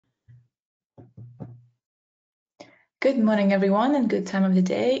Good morning, everyone, and good time of the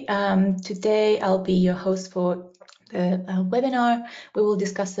day. Today, I'll be your host for the webinar. We will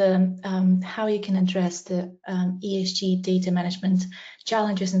discuss how you can address the ESG data management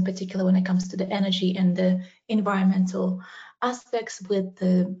challenges, in particular when it comes to the energy and the environmental aspects with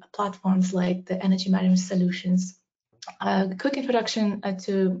the platforms like the energy management solutions. A quick introduction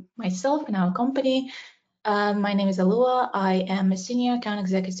to myself and our company. My name is Alua. I am a senior account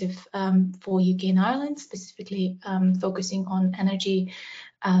executive for UK and Ireland, specifically focusing on energy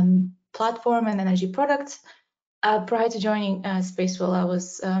platform and energy products. Prior to joining Spacewell, I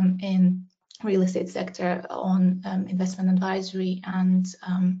was in real estate sector on investment advisory and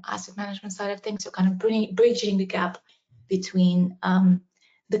asset management side of things, so kind of bridging the gap between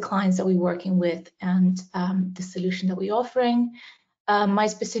the clients that we're working with and the solution that we're offering. My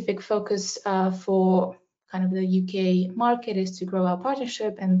specific focus for kind of the UK market is to grow our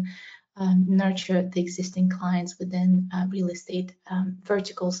partnership and nurture the existing clients within real estate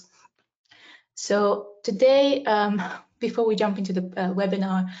verticals. So today, before we jump into the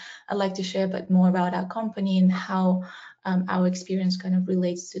webinar, I'd like to share a bit more about our company and how our experience kind of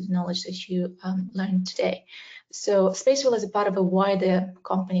relates to the knowledge that you learned today. So Spacewell is a part of a wider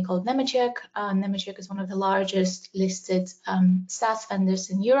company called Nemetschek. Nemetschek is one of the largest listed SaaS vendors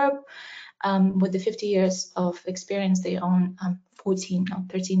in Europe. With the 50 years of experience, they own 13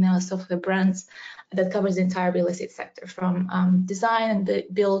 now software brands that covers the entire real estate sector, from design and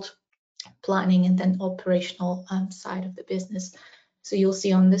build, planning, and then operational side of the business. So you'll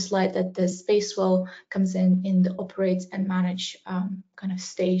see on this slide that the Spacewell comes in the operate and manage kind of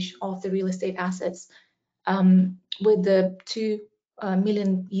stage of the real estate assets. With the 2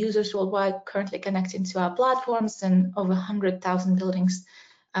 million users worldwide currently connecting to our platforms and over 100,000 buildings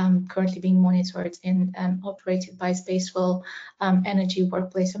currently being monitored and operated by Spacewell Energy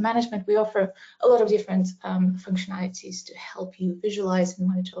Workplace and Management, we offer a lot of different functionalities to help you visualize and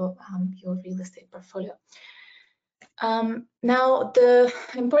monitor your real estate portfolio. Now, the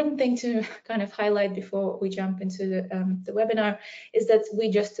important thing to kind of highlight before we jump into the webinar is that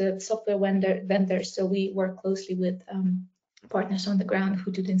we're just a software vendor, so we work closely with partners on the ground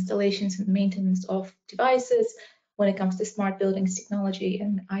who do the installations and maintenance of devices when it comes to smart buildings technology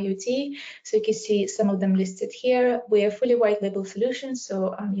and IoT. So you can see some of them listed here. We are fully white label solutions,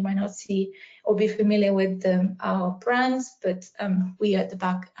 so you might not see or be familiar with our brands, but we are at the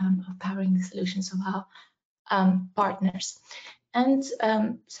back of powering the solutions of our partners. And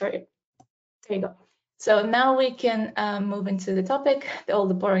sorry, there you go. So now we can move into the topic. All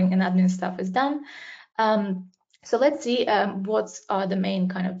the boring and admin stuff is done. So let's see what are the main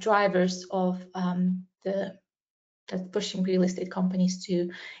kind of drivers of that's pushing real estate companies to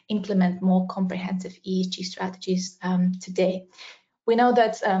implement more comprehensive ESG strategies today. We know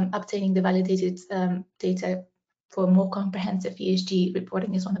that obtaining the validated data for more comprehensive ESG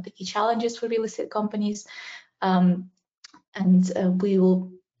reporting is one of the key challenges for real estate companies. We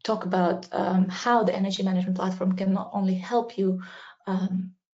will talk about how the energy management platform can not only help you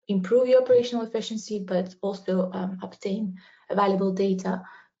improve your operational efficiency, but also obtain valuable data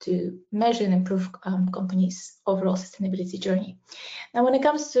to measure and improve companies' overall sustainability journey. Now, when it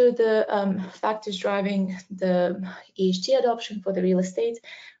comes to the factors driving the ESG adoption for the real estate,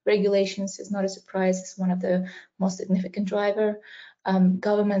 regulations is not a surprise. It's one of the most significant driver.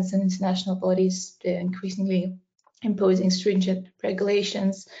 Governments and international bodies, they're increasingly imposing stringent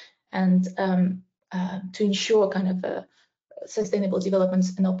regulations and to ensure kind of sustainable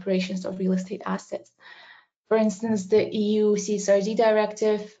developments and operations of real estate assets. For instance, the EU CSRD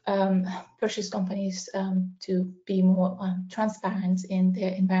directive pushes companies to be more transparent in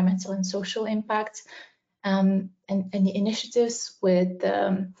their environmental and social impact, and initiatives with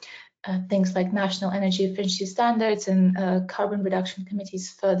things like national energy efficiency standards and carbon reduction committees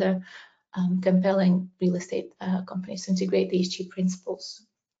further compelling real estate companies to integrate the ESG principles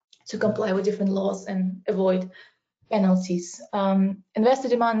to comply with different laws and avoid penalties. Investor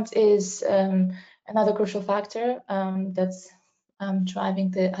demand is another crucial factor that's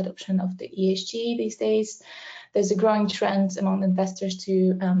driving the adoption of the ESG these days. There's a growing trend among investors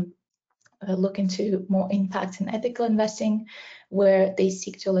to look into more impact and ethical investing, where they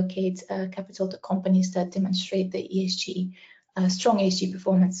seek to allocate capital to companies that demonstrate the ESG, strong ESG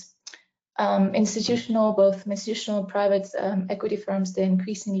performance. Both institutional, private equity firms, they're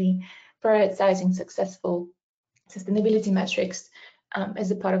increasingly prioritizing successful sustainability metrics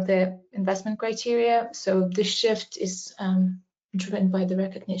as a part of their investment criteria. So the shift is driven by the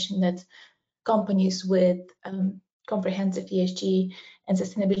recognition that companies with comprehensive ESG and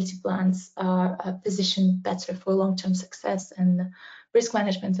sustainability plans are positioned better for long-term success and risk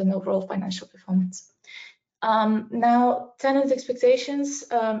management and overall financial performance. Now, tenant expectations,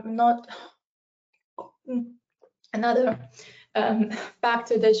 not another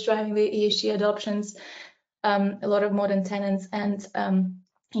factor that's driving the ESG adoptions. A lot of modern tenants and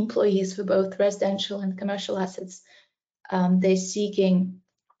employees for both residential and commercial assets, they're seeking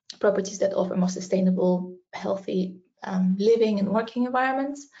properties that offer more sustainable, healthy living and working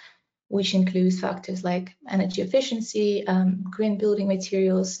environments, which includes factors like energy efficiency, green building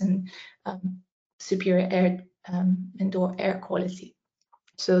materials, and superior indoor air quality.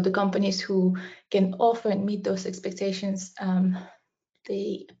 So the companies who can offer and meet those expectations,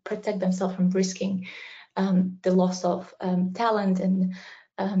 they protect themselves from risking the loss of talent and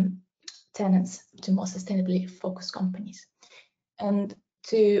tenants to more sustainably focused companies. And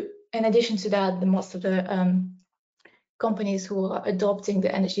in addition to that, most of the companies who are adopting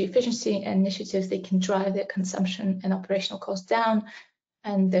the energy efficiency initiatives, they can drive their consumption and operational costs down,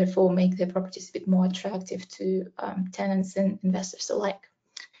 and therefore make their properties a bit more attractive to tenants and investors alike.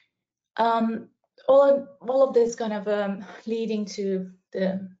 All of this kind of leading to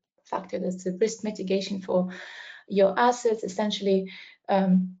the factor that's the risk mitigation for your assets, essentially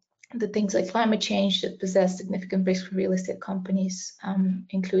the things like climate change that possess significant risk for real estate companies,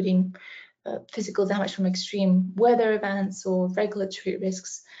 including physical damage from extreme weather events or regulatory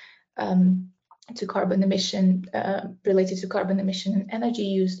risks to carbon emission, related to carbon emission and energy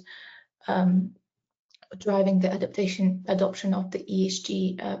use, driving the adoption of the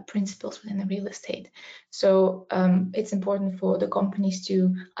ESG principles within the real estate. So it's important for the companies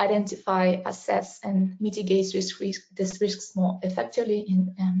to identify, assess, and mitigate these risks more effectively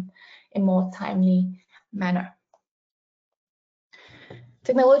in a more timely manner.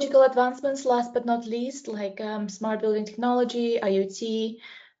 Technological advancements, last but not least, like smart building technology, IoT,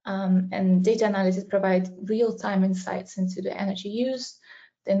 and data analysis provide real-time insights into the energy use,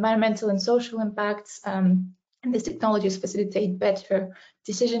 the environmental and social impacts, and these technologies facilitate better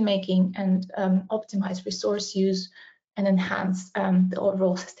decision-making and optimize resource use and enhance the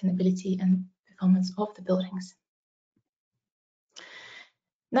overall sustainability and performance of the buildings.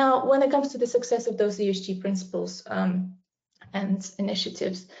 Now, when it comes to the success of those ESG principles and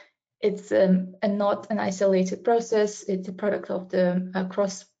initiatives, it's not an isolated process. It's a product of the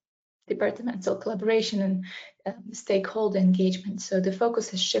cross-departmental collaboration and stakeholder engagement. So the focus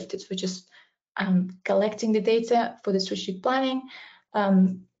has shifted for just collecting the data for the strategic planning,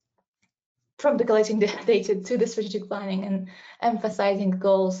 from the collecting the data to the strategic planning, and emphasizing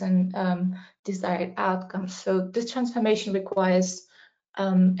goals and desired outcomes. So this transformation requires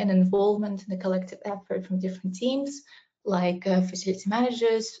an involvement in a collective effort from different teams, like facility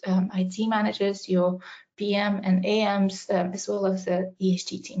managers, IT managers, your PM and AMs, as well as the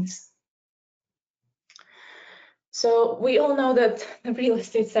ESG teams. So we all know that the real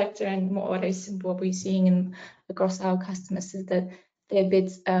estate sector and what we're seeing across our customers is that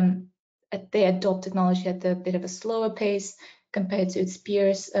they adopt technology at a bit of a slower pace compared to its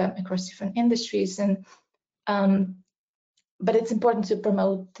peers across different industries. And but it's important to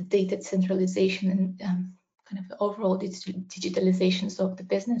promote the data centralization and kind of the overall digitalizations of the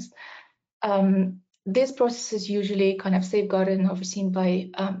business. This process is usually kind of safeguarded and overseen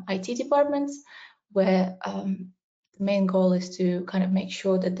by IT departments, where the main goal is to kind of make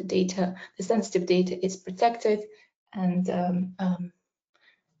sure that the sensitive data is protected, and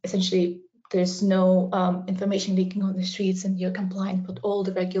essentially there's no information leaking on the streets, and you're compliant with all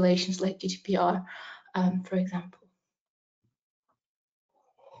the regulations like GDPR, for example.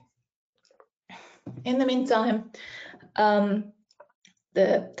 In the meantime,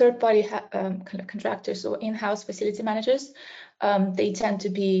 the third-party kind of contractors or in-house facility managers, they tend to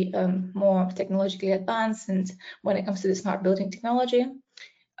be more technologically advanced, and when it comes to the smart building technology,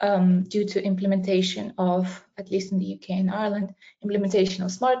 due to implementation of, at least in the UK and Ireland, implementation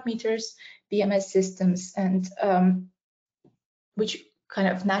of smart meters, BMS systems, and which kind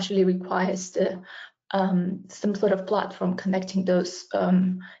of naturally requires some sort of platform connecting those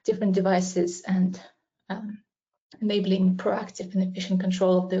different devices and enabling proactive and efficient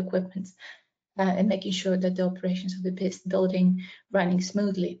control of the equipment and making sure that the operations of the building running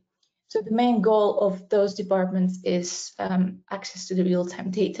smoothly. So the main goal of those departments is access to the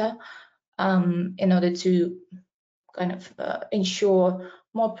real-time data in order to kind of ensure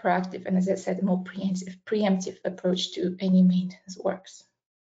more proactive and, as I said, a more preemptive approach to any maintenance works.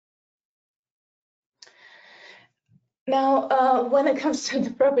 Now, when it comes to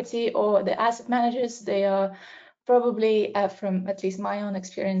the property or the asset managers, they are probably, from at least my own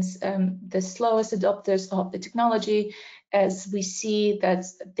experience, the slowest adopters of the technology, as we see that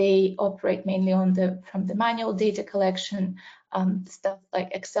they operate mainly from the manual data collection, stuff like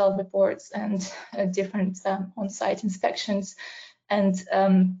Excel reports and different on-site inspections, and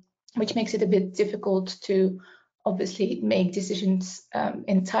which makes it a bit difficult to obviously make decisions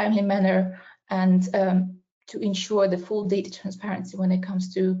in a timely manner and to ensure the full data transparency when it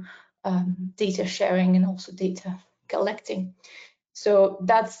comes to data sharing and also data collecting. So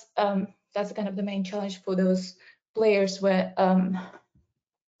that's kind of the main challenge for those players where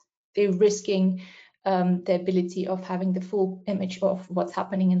they're risking the ability of having the full image of what's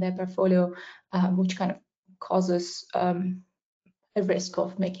happening in their portfolio, which kind of causes a risk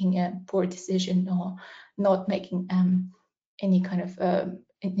of making a poor decision or not making any kind of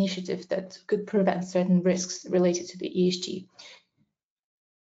initiative that could prevent certain risks related to the ESG.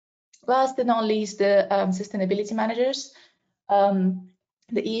 Last but not least, the sustainability managers.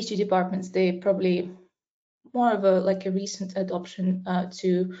 The ESG departments, they probably more of a recent adoption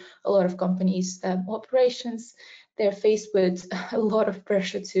to a lot of companies' operations. They're faced with a lot of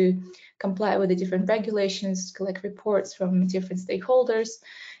pressure to comply with the different regulations, collect reports from different stakeholders,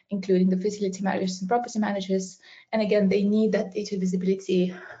 including the facility managers and property managers. And again, they need that data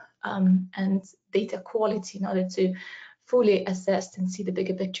visibility and data quality in order to fully assess and see the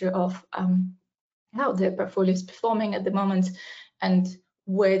bigger picture of how their portfolio is performing at the moment and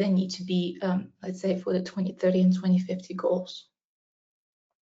where they need to be, let's say, for the 2030 and 2050 goals.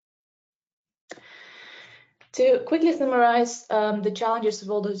 To quickly summarize the challenges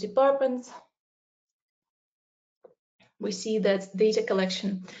of all those departments, we see that data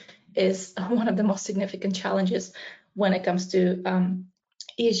collection is one of the most significant challenges when it comes to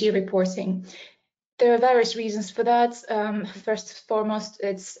ESG reporting. There are various reasons for that. First and foremost,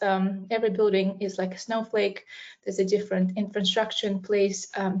 it's every building is like a snowflake. There's a different infrastructure in place,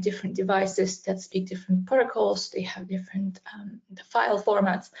 different devices that speak different protocols. They have different file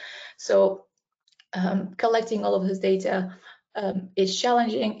formats. So collecting all of this data is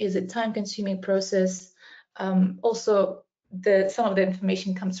challenging, is a time-consuming process. Also, some of the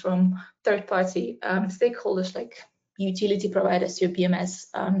information comes from third-party stakeholders like utility providers, your BMS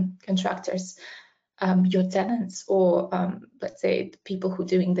contractors, your tenants, or let's say the people who are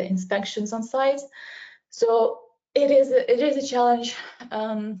doing the inspections on site. So it is a challenge.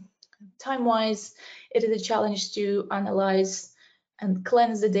 Time-wise, it is a challenge to analyze and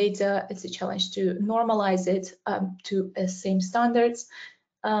cleanse the data. It's a challenge to normalize it to same standards.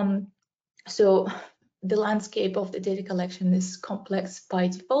 So the landscape of the data collection is complex by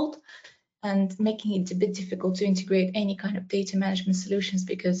default, and making it a bit difficult to integrate any kind of data management solutions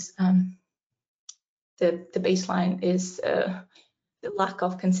because the baseline is the lack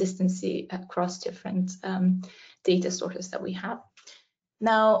of consistency across different data sources that we have.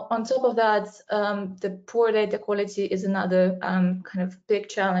 Now, on top of that, the poor data quality is another kind of big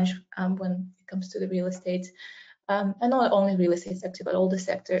challenge when it comes to the real estate, and not only real estate sector, but all the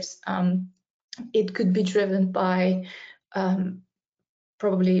sectors. It could be driven by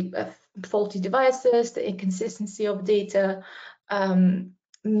probably faulty devices, the inconsistency of data,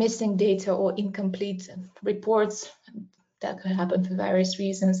 missing data or incomplete reports. That could happen for various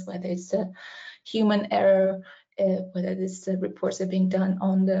reasons, whether it's a human error, whether it's the reports are being done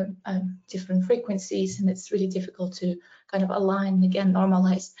on the different frequencies, and it's really difficult to kind of align and again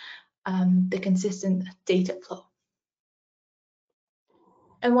normalize the consistent data flow.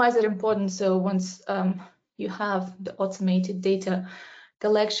 And why is it important? So once you have the automated data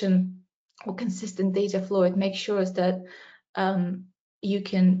collection or consistent data flow, it makes sure that you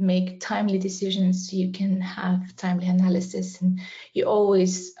can make timely decisions, you can have timely analysis, and you're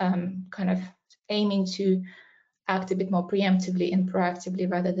always kind of aiming to act a bit more preemptively and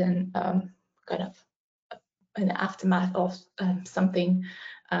proactively rather than kind of an aftermath of something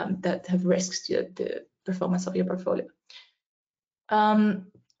that have risks to the performance of your portfolio.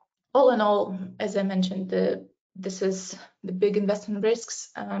 All in all, as I mentioned, this is the big investment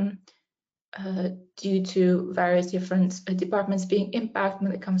risks due to various different departments being impacted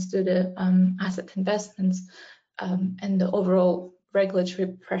when it comes to the asset investments and the overall regulatory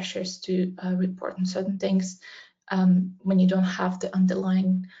pressures to report on certain things when you don't have the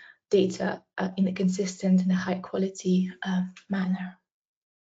underlying data in a consistent and a high quality manner.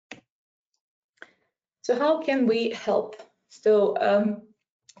 So how can we help? So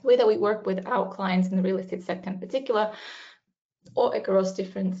whether we work with our clients in the real estate sector in particular or across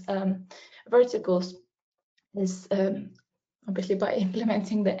different verticals is obviously by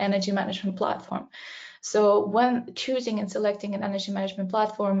implementing the energy management platform. So when choosing and selecting an energy management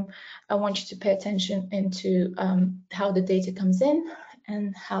platform, I want you to pay attention into how the data comes in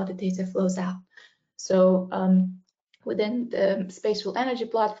and how the data flows out. So Within the Spatial Energy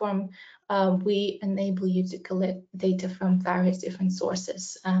platform, we enable you to collect data from various different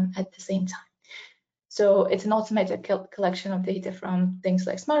sources at the same time. So it's an automated collection of data from things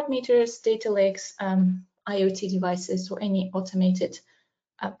like smart meters, data lakes, IoT devices, or any automated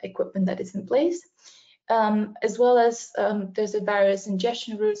equipment that is in place. As well as there's a various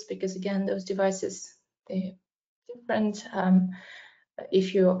ingestion routes, because again, those devices, they're different.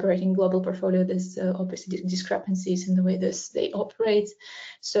 If you're operating global portfolio, there's obviously discrepancies in the way they operate.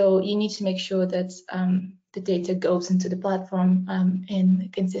 So you need to make sure that the data goes into the platform in a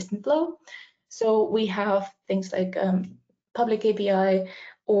consistent flow. So we have things like public API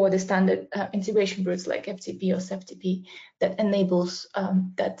or the standard integration routes like FTP or SFTP that enables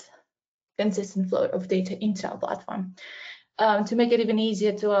that consistent flow of data into our platform. To make it even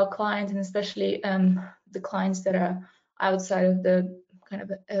easier to our clients, and especially the clients that are outside of the kind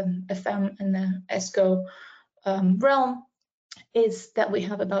of FM and the ESCO realm, is that we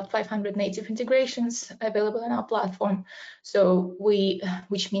have about 500 native integrations available in our platform. So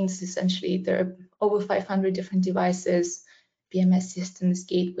which means essentially there are over 500 different devices, BMS systems,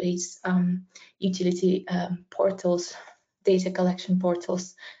 gateways, utility portals, data collection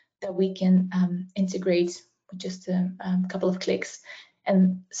portals that we can integrate with just a couple of clicks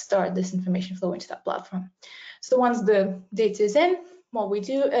and start this information flow into that platform. So once the data is in, what we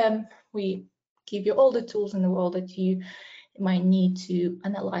do, we give you all the tools in the world that you might need to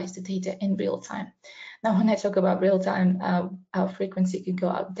analyze the data in real time. Now, when I talk about real time, our frequency could go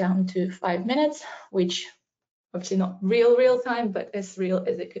up down to 5 minutes, which obviously not real time, but as real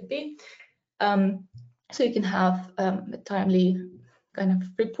as it could be. So you can have a timely kind of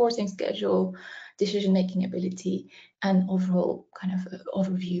reporting schedule, decision-making ability, and overall kind of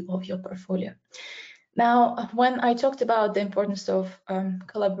overview of your portfolio. Now, when I talked about the importance of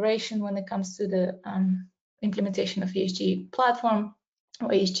collaboration when it comes to the implementation of ESG platform or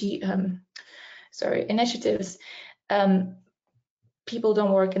ESG initiatives, people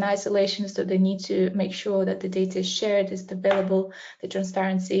don't work in isolation, so they need to make sure that the data is shared, is available, the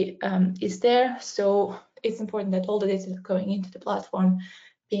transparency is there. So it's important that all the data going into the platform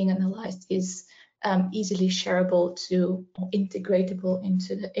being analyzed is easily shareable to or integratable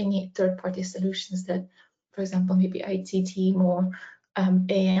into any third-party solutions that, for example, maybe IT team or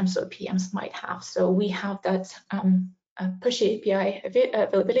AMs or PMs might have. So we have that push API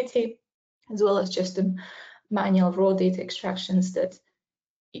availability, as well as just the manual raw data extractions that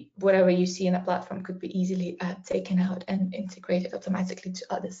whatever you see in the platform could be easily taken out and integrated automatically to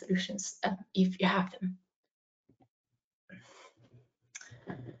other solutions if you have them.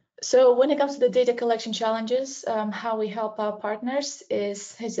 So when it comes to the data collection challenges, how we help our partners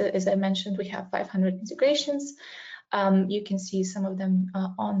is, as I mentioned, we have 500 integrations. You can see some of them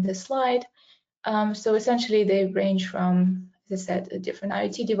on this slide. So essentially they range from, as I said, different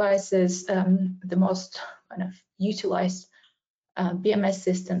IoT devices, the most kind of utilized BMS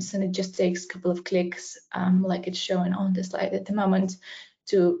systems, and it just takes a couple of clicks, like it's shown on the slide at the moment,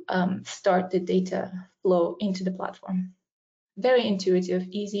 to start the data flow into the platform. Very intuitive,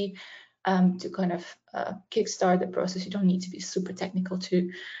 easy to kind of kickstart the process. You don't need to be super technical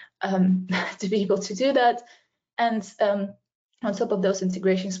to be able to do that. And on top of those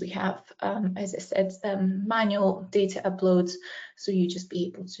integrations, we have, as I said, manual data uploads. So you just be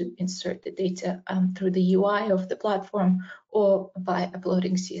able to insert the data through the UI of the platform or by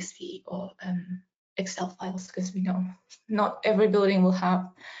uploading CSV or Excel files, because we know not every building will have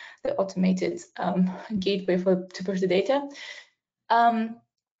the automated gateway to push the data.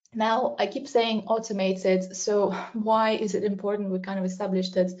 Now, I keep saying automated, so why is it important? We kind of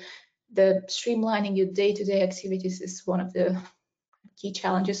established that the streamlining your day-to-day activities is one of the key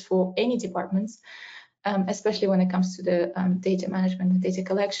challenges for any departments, especially when it comes to the data management and data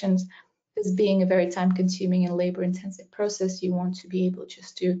collections. This being a very time-consuming and labor-intensive process, you want to be able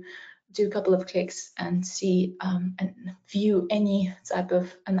just to do a couple of clicks and see and view any type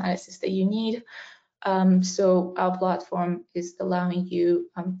of analysis that you need. So our platform is allowing you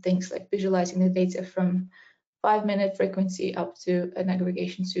things like visualizing the data from 5-minute frequency up to an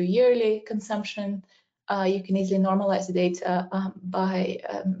aggregation to yearly consumption. You can easily normalize the data by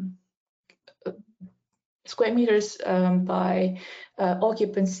square meters, by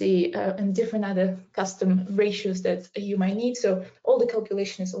occupancy, and different other custom ratios that you might need. So all the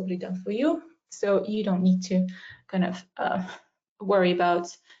calculation is already done for you. So you don't need to kind of worry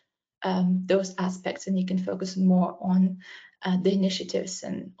about those aspects, and you can focus more on the initiatives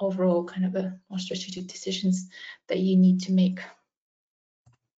and overall kind of a more strategic decisions that you need to make.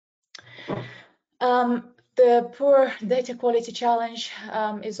 The poor data quality challenge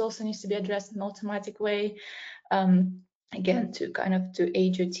is also needs to be addressed in an automatic way. again, to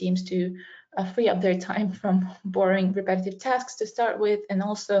aid your teams to free up their time from boring, repetitive tasks to start with, and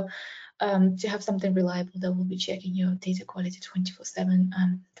also to have something reliable that will be checking your data quality 24/7,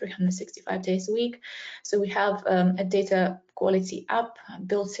 365 days a week. So we have a data quality app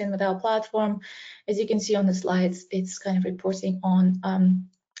built in with our platform. As you can see on the slides, it's kind of reporting on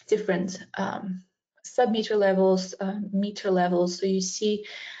different sub-meter levels, meter levels. So you see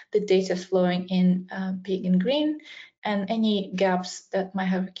the data flowing in big in green, and any gaps that might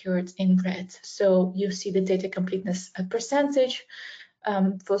have occurred in red. So you see the data completeness percentage.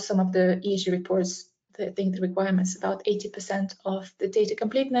 For some of the ESG reports, I think the requirements about 80% of the data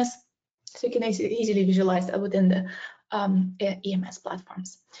completeness. So you can easily visualize that within the EMS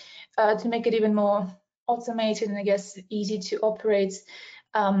platforms. To make it even more automated and I guess easy to operate,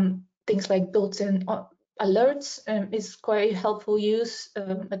 things like built-in alerts is quite a helpful use,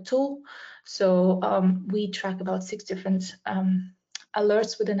 a tool. So we track about 6 different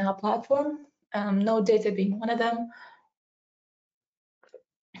alerts within our platform, no data being one of them.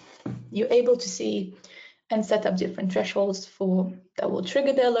 You're able to see and set up different thresholds that will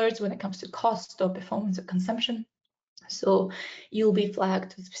trigger the alerts when it comes to cost or performance or consumption. So you'll be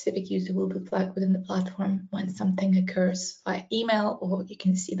flagged, a specific user will be flagged within the platform when something occurs by email, or you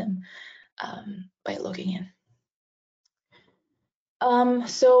can see them by logging in.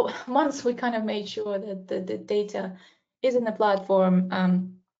 So once we kind of made sure that the data is in the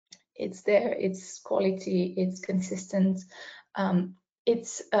platform, it's there, it's quality, it's consistent,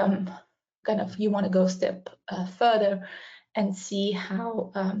 it's kind of, you want to go a step further and see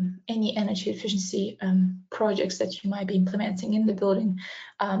how any energy efficiency projects that you might be implementing in the building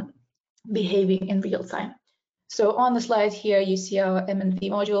behaving in real time. So on the slide here, you see our M&V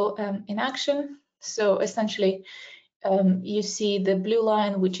module in action. So essentially, you see the blue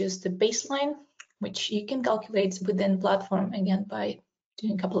line, which is the baseline, which you can calculate within platform, again, by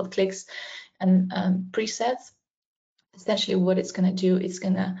doing a couple of clicks and presets. Essentially what it's going to do, it's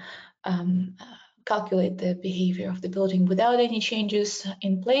going to calculate the behavior of the building without any changes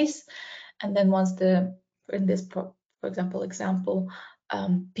in place. And then once in this, for example,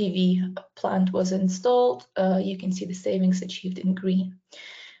 PV plant was installed, you can see the savings achieved in green.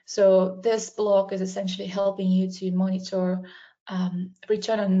 So this block is essentially helping you to monitor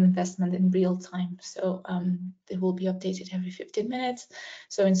return on investment in real time. So it will be updated every 15 minutes.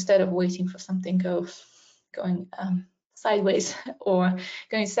 So instead of waiting for something going sideways or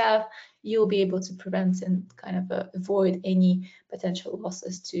going south, you'll be able to prevent and kind of avoid any potential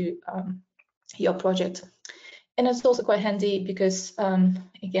losses to your project. And it's also quite handy because,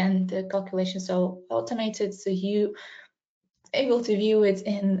 again, the calculations are automated, so you able to view it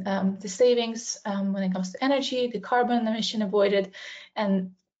in the savings when it comes to energy, the carbon emission avoided,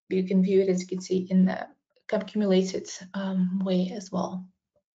 and you can view it, as you can see, in the accumulated way as well.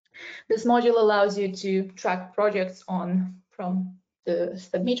 This module allows you to track projects from the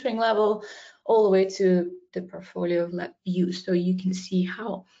sub-metering level all the way to the portfolio view, so you can see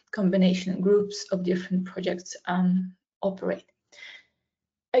how combination groups of different projects operate.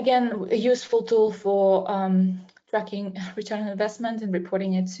 Again, a useful tool for tracking return on investment and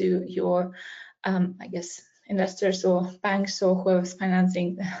reporting it to your, I guess, investors or banks or whoever's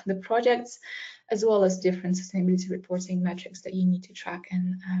financing the projects, as well as different sustainability reporting metrics that you need to track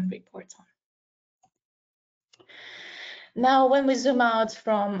and report on. Now, when we zoom out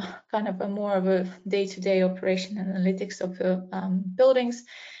from kind of more of a day-to-day operation analytics of the buildings,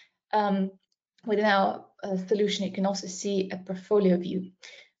 within our solution, you can also see a portfolio view.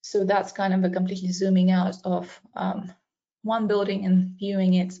 So that's kind of a completely zooming out of one building and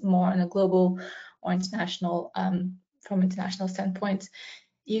viewing it more on a global or international, from international standpoint.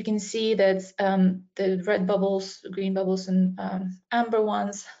 You can see that the red bubbles, green bubbles, and amber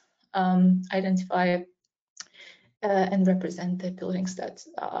ones identify and represent the buildings that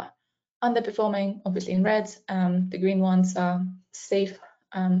are underperforming, obviously in red. The green ones are safe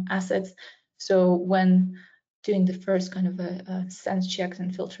assets. So when doing the first kind of sense checks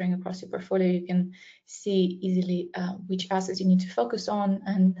and filtering across your portfolio, you can see easily which assets you need to focus on,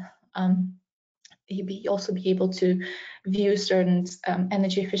 and you'll also be able to view certain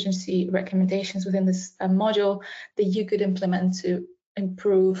energy efficiency recommendations within this module that you could implement to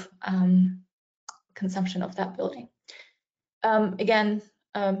improve consumption of that building. Again,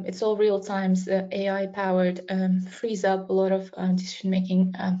 it's all real time, so AI powered, frees up a lot of decision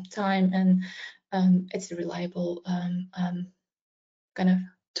making time, and it's a reliable kind of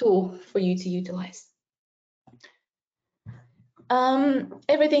tool for you to utilize.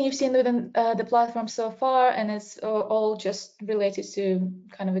 Everything you've seen within the platform so far, and it's all just related to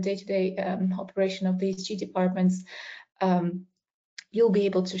kind of a day-to-day operation of the ESG departments. You'll be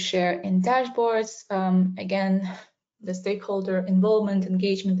able to share in dashboards. Again, the stakeholder involvement,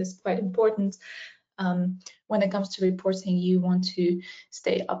 engagement is quite important. When it comes to reporting, you want to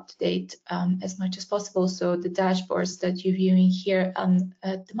stay up to date as much as possible. So the dashboards that you're viewing here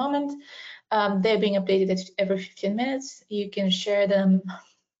at the moment, they're being updated every 15 minutes. You can share them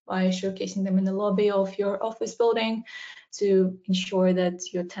by showcasing them in the lobby of your office building to ensure that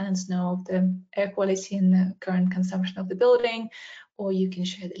your tenants know the air quality and the current consumption of the building, or you can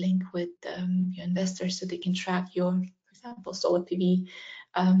share the link with your investors so they can track your, for example, solar PV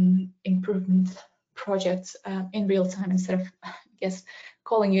improvement projects in real time instead of, I guess,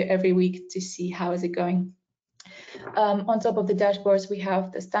 calling you every week to see how is it going. On top of the dashboards, we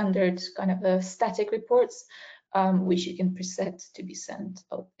have the standard kind of static reports, which you can preset to be sent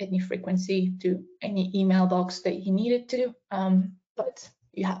at any frequency to any email box that you need it to, but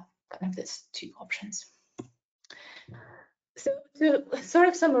you have kind of these two options. So to sort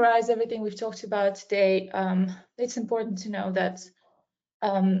of summarize everything we've talked about today, it's important to know that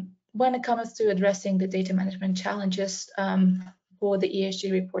when it comes to addressing the data management challenges for the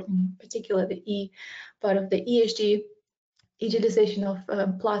ESG reporting, particularly the E part of the ESG, utilization of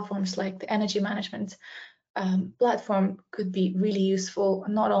platforms like the energy management platform could be really useful,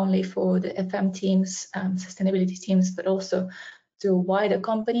 not only for the FM teams, sustainability teams, but also to a wider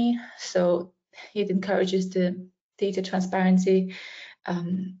company. So it encourages the data transparency,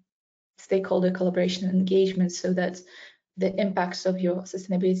 stakeholder collaboration and engagement, so that the impacts of your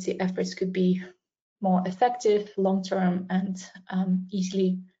sustainability efforts could be more effective, long-term, and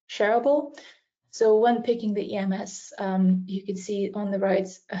easily shareable. So when picking the EMS, you can see on the right,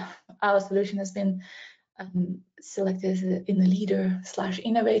 our solution has been selected in the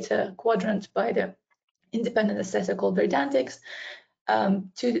leader/innovator quadrant by the independent assessor called Verdantix,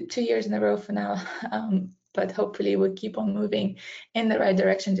 2 years in a row for now, but hopefully we'll keep on moving in the right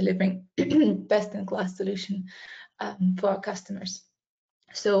direction, delivering best-in-class solution for our customers.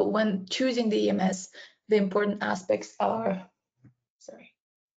 So when choosing the EMS, the important aspects are,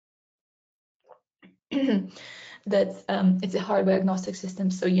 that it's a hardware agnostic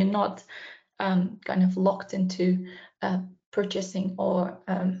system, so you're not kind of locked into purchasing or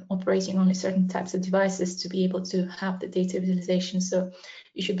operating only certain types of devices to be able to have the data visualization. So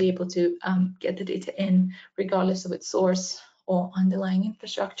you should be able to get the data in regardless of its source or underlying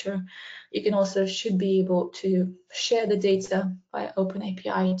infrastructure. You can also should be able to share the data via open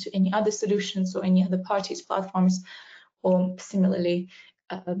API to any other solutions or any other parties, platforms, or similarly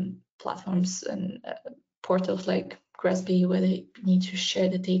platforms and portals like Grasby, where they need to share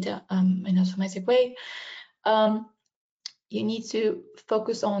the data in an automatic way. You need to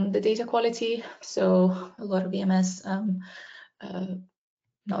focus on the data quality. So a lot of EMS,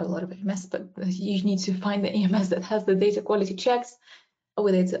 not a lot of EMS, but you need to find the EMS that has the data quality checks,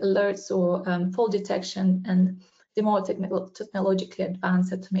 whether it's alerts or fault detection. And the more technologically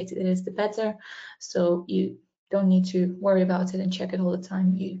advanced, automated it is, the better. So you don't need to worry about it and check it all the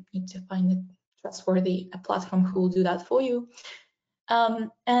time. You need to find a trustworthy platform who will do that for you.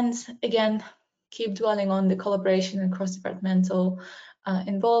 And again, keep dwelling on the collaboration and cross-departmental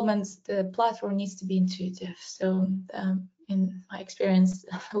involvement. The platform needs to be intuitive. So in my experience,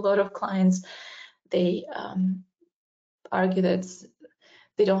 a lot of clients, they argue that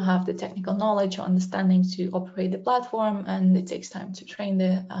they don't have the technical knowledge or understanding to operate the platform, and it takes time to train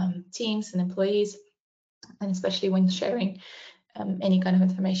the teams and employees. And especially when sharing any kind of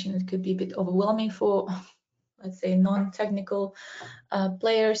information, it could be a bit overwhelming for, let's say, non-technical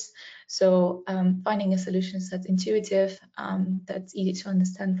players. So finding a solution that's intuitive, that's easy to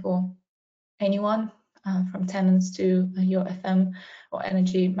understand for anyone, from tenants to your FM or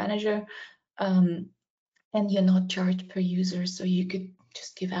energy manager, and you're not charged per user, so you could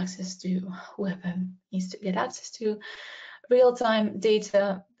just give access to whoever needs to get access to. Real-time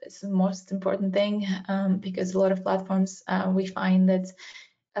data is the most important thing, because a lot of platforms, we find that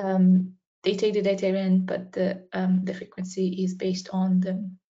they take the data in, but the frequency is based on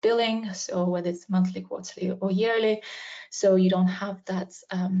the billing, so whether it's monthly, quarterly, or yearly, so you don't have that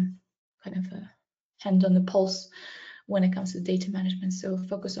kind of a hand on the pulse when it comes to data management. So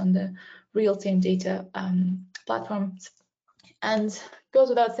focus on the real-time data platforms. And goes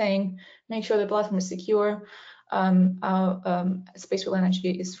without saying, make sure the platform is secure. Our Spacewell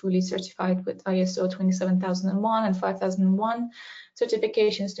Energy is fully certified with ISO 27001 and 5001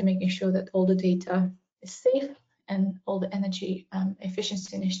 certifications to making sure that all the data is safe and all the energy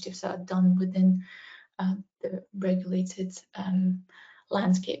efficiency initiatives are done within the regulated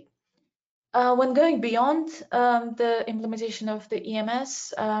landscape. When going beyond the implementation of the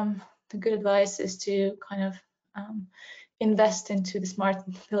EMS, the good advice is to kind of invest into the smart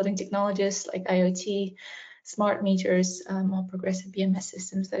building technologies like IoT, smart meters, more progressive BMS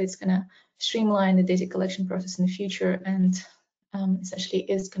systems, that it's going to streamline the data collection process in the future and essentially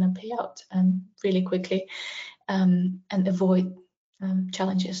is going to pay out really quickly and avoid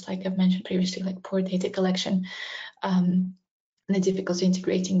challenges like I've mentioned previously, like poor data collection and the difficulty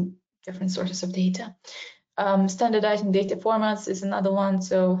integrating different sources of data. Standardizing data formats is another one.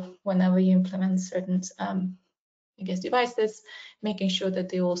 So whenever you implement certain devices, making sure that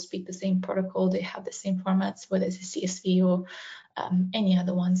they all speak the same protocol, they have the same formats, whether it's a CSV or any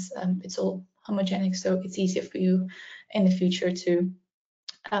other ones, it's all homogenic, so it's easier for you in the future to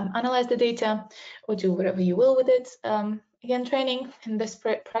analyze the data or do whatever you will with it. Again, training and best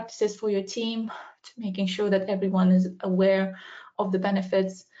practices for your team, to making sure that everyone is aware of the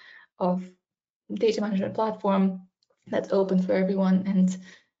benefits of data management platform that's open for everyone, and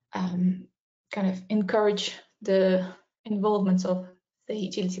kind of encourage the involvement of the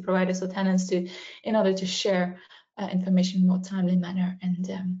utility providers or tenants in order to share information in a more timely manner, and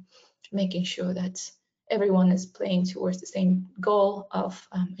making sure that everyone is playing towards the same goal of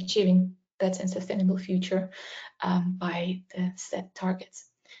achieving better and sustainable future by the set targets.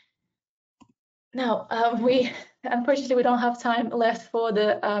 Now, unfortunately we don't have time left for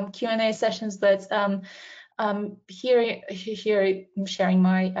the Q&A sessions, but here I'm sharing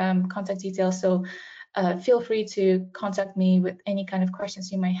my contact details, so feel free to contact me with any kind of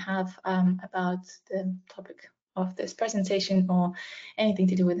questions you might have about the topic of this presentation or anything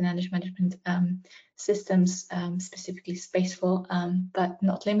to do with energy management systems, specifically spaceful, but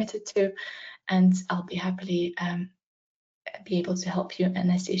not limited to, and I'll be happily be able to help you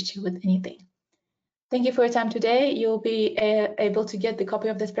and assist you with anything. Thank you for your time today. You'll be able to get the copy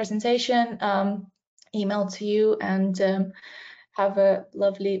of this presentation emailed to you, and have a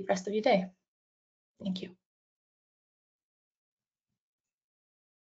lovely rest of your day. Thank you.